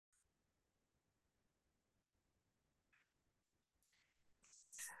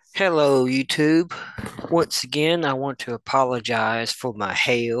Hello, YouTube. Once again, I want to apologize for my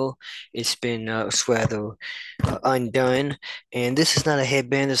hair. It's been rather undone. And this is not a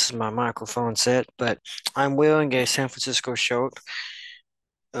headband, this is my microphone set, but I'm wearing a San Francisco shirt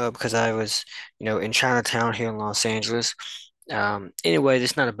because I was, in Chinatown here in Los Angeles. Anyway,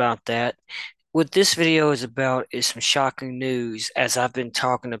 it's not about that. What this video is about is some shocking news, as I've been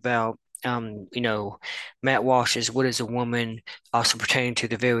talking about, Matt Walsh's What is a Woman, also pertaining to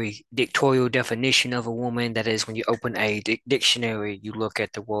the very dictatorial definition of a woman. That is, when you open a dictionary, you look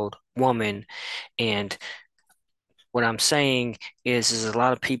at the word woman. And what I'm saying is a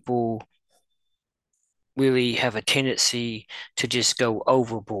lot of people really have a tendency to just go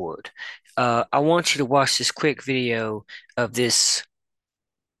overboard. I want you to watch this quick video of this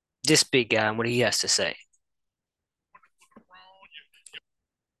big guy and what he has to say.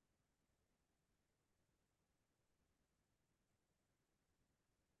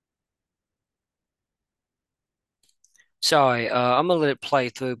 Sorry, I'm gonna let it play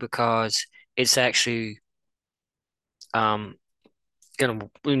through because it's actually um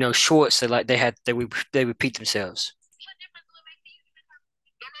gonna short, so like they repeat themselves.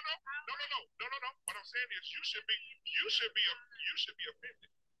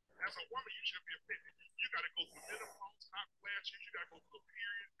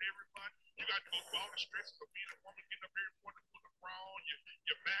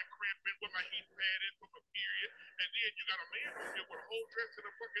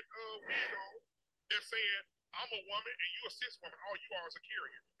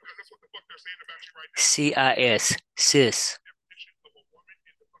 CIS, cis.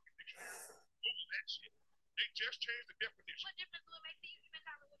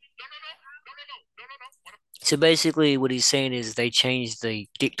 So basically, what he's saying is they changed the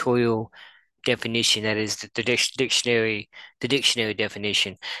dictatorial definition, that is the dictionary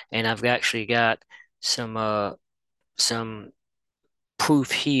definition, and I've actually got some some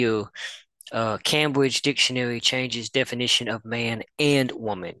proof here. Cambridge Dictionary changes definition of man and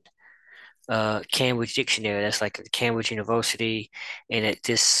woman. Cambridge Dictionary, that's like Cambridge University, and it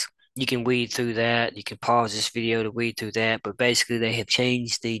just you can read through that. You can pause this video to read through that, but basically they have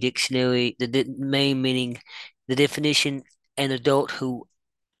changed the dictionary, the main meaning, the definition, an adult who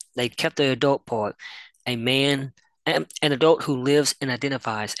they kept the adult part, a man, an adult who lives and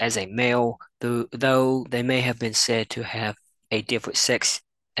identifies as a male, though they may have been said to have a different sex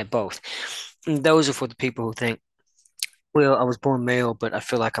at both. And those are for the people who think, well, I was born male, but I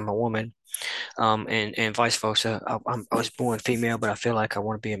feel like I'm a woman, and vice versa. I was born female, but I feel like I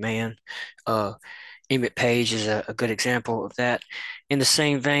want to be a man. Uh, Emmett Page is a good example of that. In the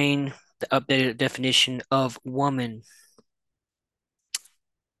same vein, the updated definition of woman,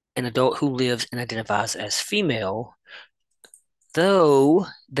 an adult who lives and identifies as female, though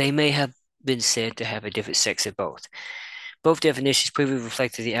they may have been said to have a different sex at both. Both definitions previously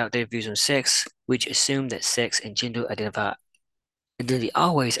reflected the outdated views on sex, which assumed that sex and gender identity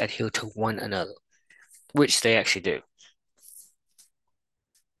always adhere to one another, which they actually do.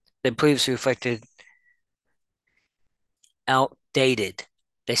 They previously reflected outdated.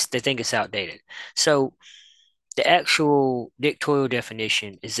 They think it's outdated. So the actual dictatorial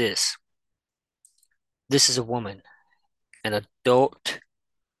definition is this. This is a woman, an adult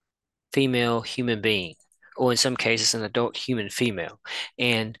female human being, or in some cases, an adult human female.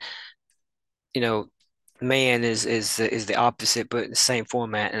 And you know, man is the opposite, but in the same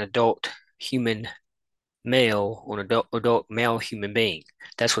format, an adult human male or an adult male human being.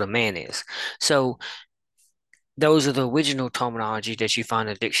 That's what a man is. So those are the original terminology that you find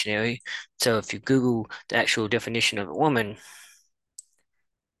in the dictionary. So if you Google the actual definition of a woman,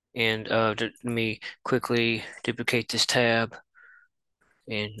 and let me quickly duplicate this tab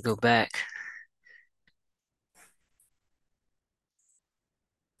and go back.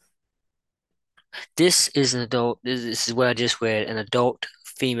 This is an adult. This is what I just read. An adult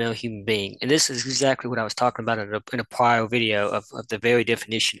female human being, and this is exactly what I was talking about in a prior video of the very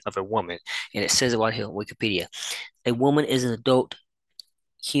definition of a woman. And it says it right here on Wikipedia. A woman is an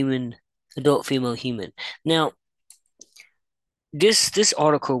human, adult female human. Now, this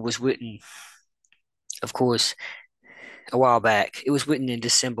article was written, of course, a while back. It was written in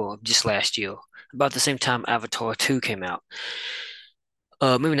December of just last year, about the same time Avatar 2 came out.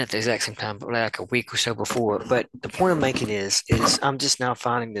 Maybe not the exact same time, but like a week or so before. But the point I'm making is I'm just now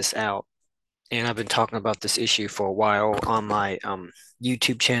finding this out, and I've been talking about this issue for a while on my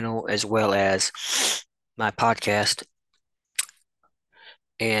YouTube channel as well as my podcast.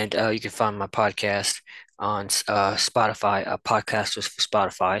 And you can find my podcast on Spotify, Podcasters for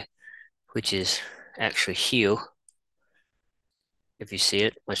Spotify, which is actually here. if you see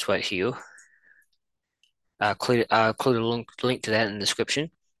it. It's right here. I'll include a link to that in the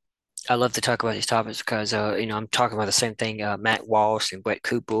description. I love to talk about these topics because I'm talking about the same thing Matt Walsh and Brett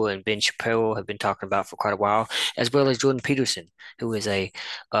Cooper and Ben Shapiro have been talking about for quite a while, as well as Jordan Peterson, who is a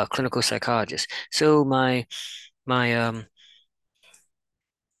clinical psychologist. So my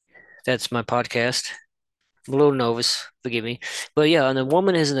that's my podcast. I'm a little nervous, forgive me. But yeah, and a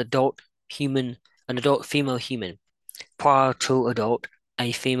woman is an adult female human. Prior to adult,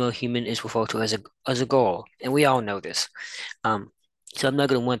 a female human is referred to as a girl, and we all know this. Um, so I'm not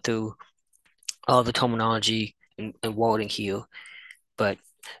going to went through all the terminology and wording here, but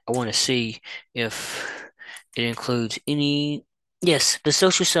I want to see if it includes any. Yes, the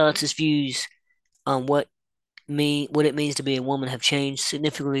social sciences views on what it means to be a woman have changed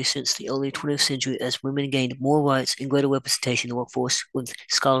significantly since the early 20th century as women gained more rights and greater representation in the workforce with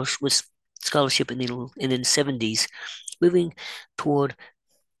scholarship in the 70s, moving toward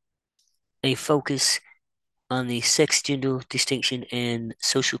a focus on the sex gender distinction and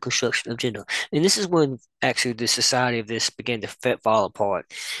social construction of gender. And this is when actually the society of this began to fall apart.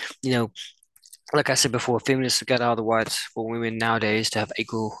 You know, like I said before, feminists got all the rights for women nowadays to have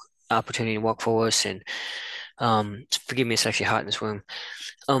equal opportunity in the workforce and forgive me, it's actually hot in this room.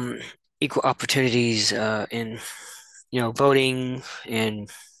 Um equal opportunities in voting and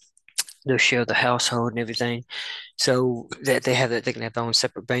their share of the household and everything. So that they can have their own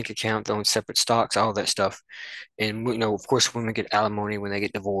separate bank account, their own separate stocks, all that stuff. And of course, women get alimony when they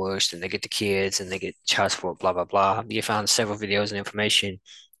get divorced, and they get the kids, and they get child support, blah blah blah. You found several videos and information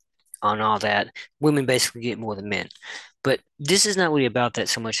on all that. Women basically get more than men, but this is not really about that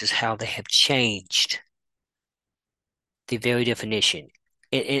so much as how they have changed the very definition.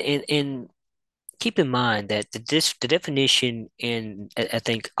 And keep in mind that the definition in I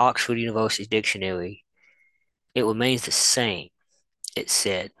think Oxford University Dictionary it remains the same. It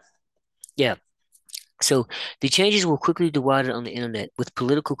said, yeah. So the changes were quickly derided on the internet, with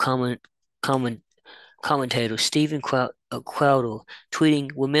political comment commentator Stephen Crowder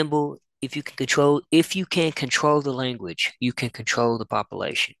tweeting, "Remember, if you can control the language, you can control the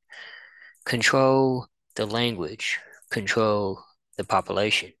population. Control the language, control the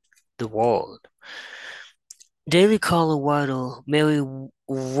population, the world." Daily Caller writer Mary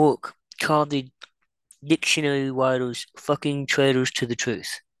Rook called the dictionary writers fucking traitors to the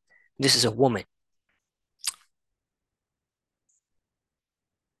truth. This is a woman.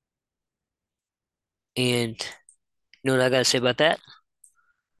 And you know what I gotta say about that?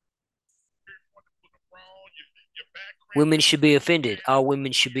 Women should be offended. All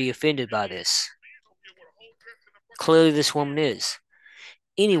women should be offended by this. Clearly, this woman is.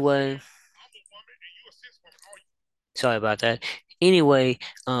 Anyway, sorry about that. Anyway,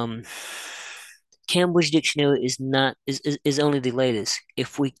 um, Cambridge Dictionary is only the latest.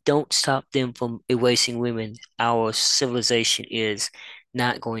 If we don't stop them from erasing women, our civilization is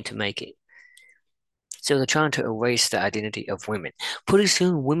not going to make it. So they're trying to erase the identity of women. Pretty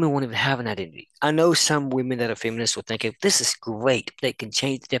soon, women won't even have an identity. I know some women that are feminists will think, this is great. They can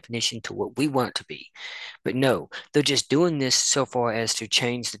change the definition to what we want it to be. But no, they're just doing this so far as to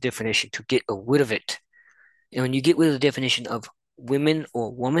change the definition to get rid of it. And when you get rid of the definition of women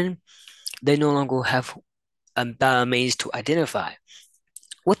or woman, they no longer have a means to identify.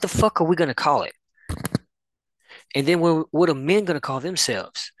 What the fuck are we going to call it? And then what are men going to call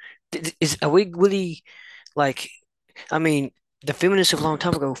themselves? Are we really like, I mean, the feminists of a long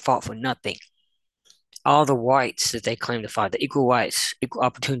time ago fought for nothing. All the rights that they claim to fight, the equal rights, equal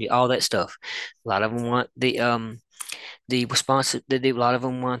opportunity, all that stuff. A lot of them want the response. A lot of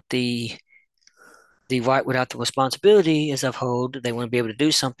them want the right without the responsibility, as I've heard. They want to be able to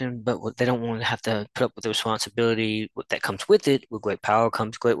do something, but they don't want to have to put up with the responsibility that comes with it. With great power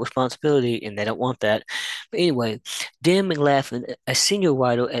comes great responsibility, and they don't want that. But anyway, Dan McLaughlin, a senior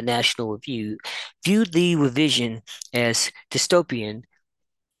writer at National Review, viewed the revision as dystopian.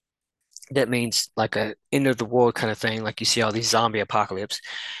 That means like a end of the world kind of thing, like you see all these zombie apocalypse,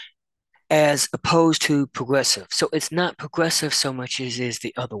 as opposed to progressive. So it's not progressive so much as is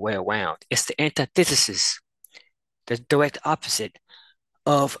the other way around. It's the antithesis, the direct opposite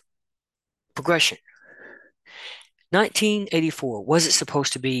of progression. 1984, was it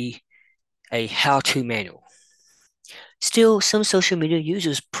supposed to be a how-to manual? Still, some social media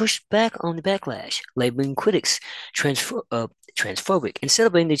users pushed back on the backlash, labeling critics transphobic and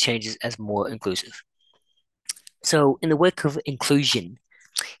celebrating the changes as more inclusive. So, in the wake of inclusion,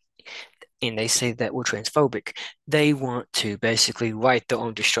 and they say that we're transphobic, they want to basically write their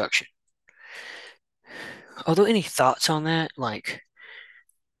own destruction. Are there any thoughts on that? Like,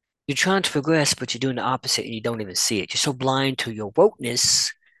 You're trying to progress, but you're doing the opposite and you don't even see it. You're so blind to your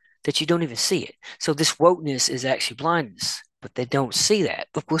wokeness that you don't even see it. So this wokeness is actually blindness, but they don't see that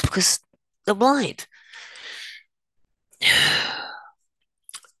because they're blind.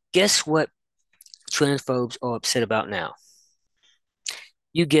 Guess what transphobes are upset about now?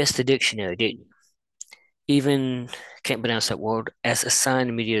 You guessed the dictionary, didn't you? Even can't pronounce that word as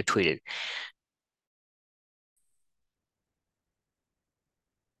assigned media tweeted.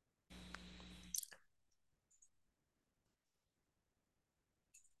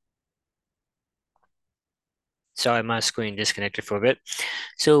 Sorry, my screen disconnected for a bit.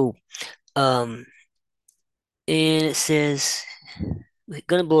 So, um, and it says,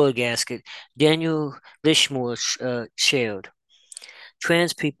 gonna blow a gasket. Daniel Lishmore shared,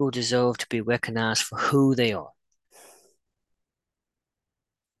 trans people deserve to be recognized for who they are.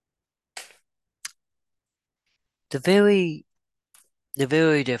 The very, the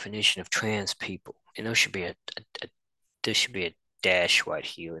very definition of trans people, and there should be a dash right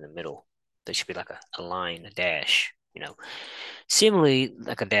here in the middle. There should be like a line, a dash, you know. Similarly,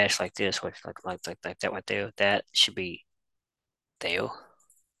 like a dash like this, like that right there, that should be there.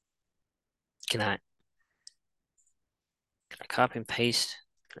 Can I can I copy and paste?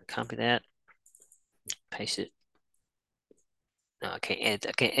 Can I copy that? Paste it. No, I can't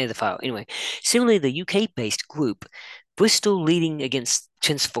edit the file. Anyway, similarly, the UK-based group Bristol Leading Against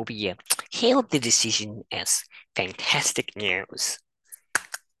Transphobia hailed the decision as fantastic news.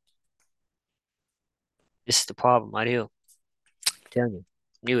 This is the problem right here. I'm telling you.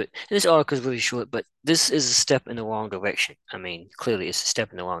 Knew it. This article is really short, but this is a step in the wrong direction. I mean, clearly it's a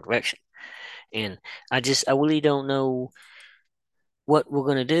step in the wrong direction. And I really don't know what we're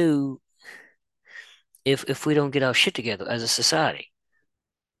gonna do if we don't get our shit together as a society.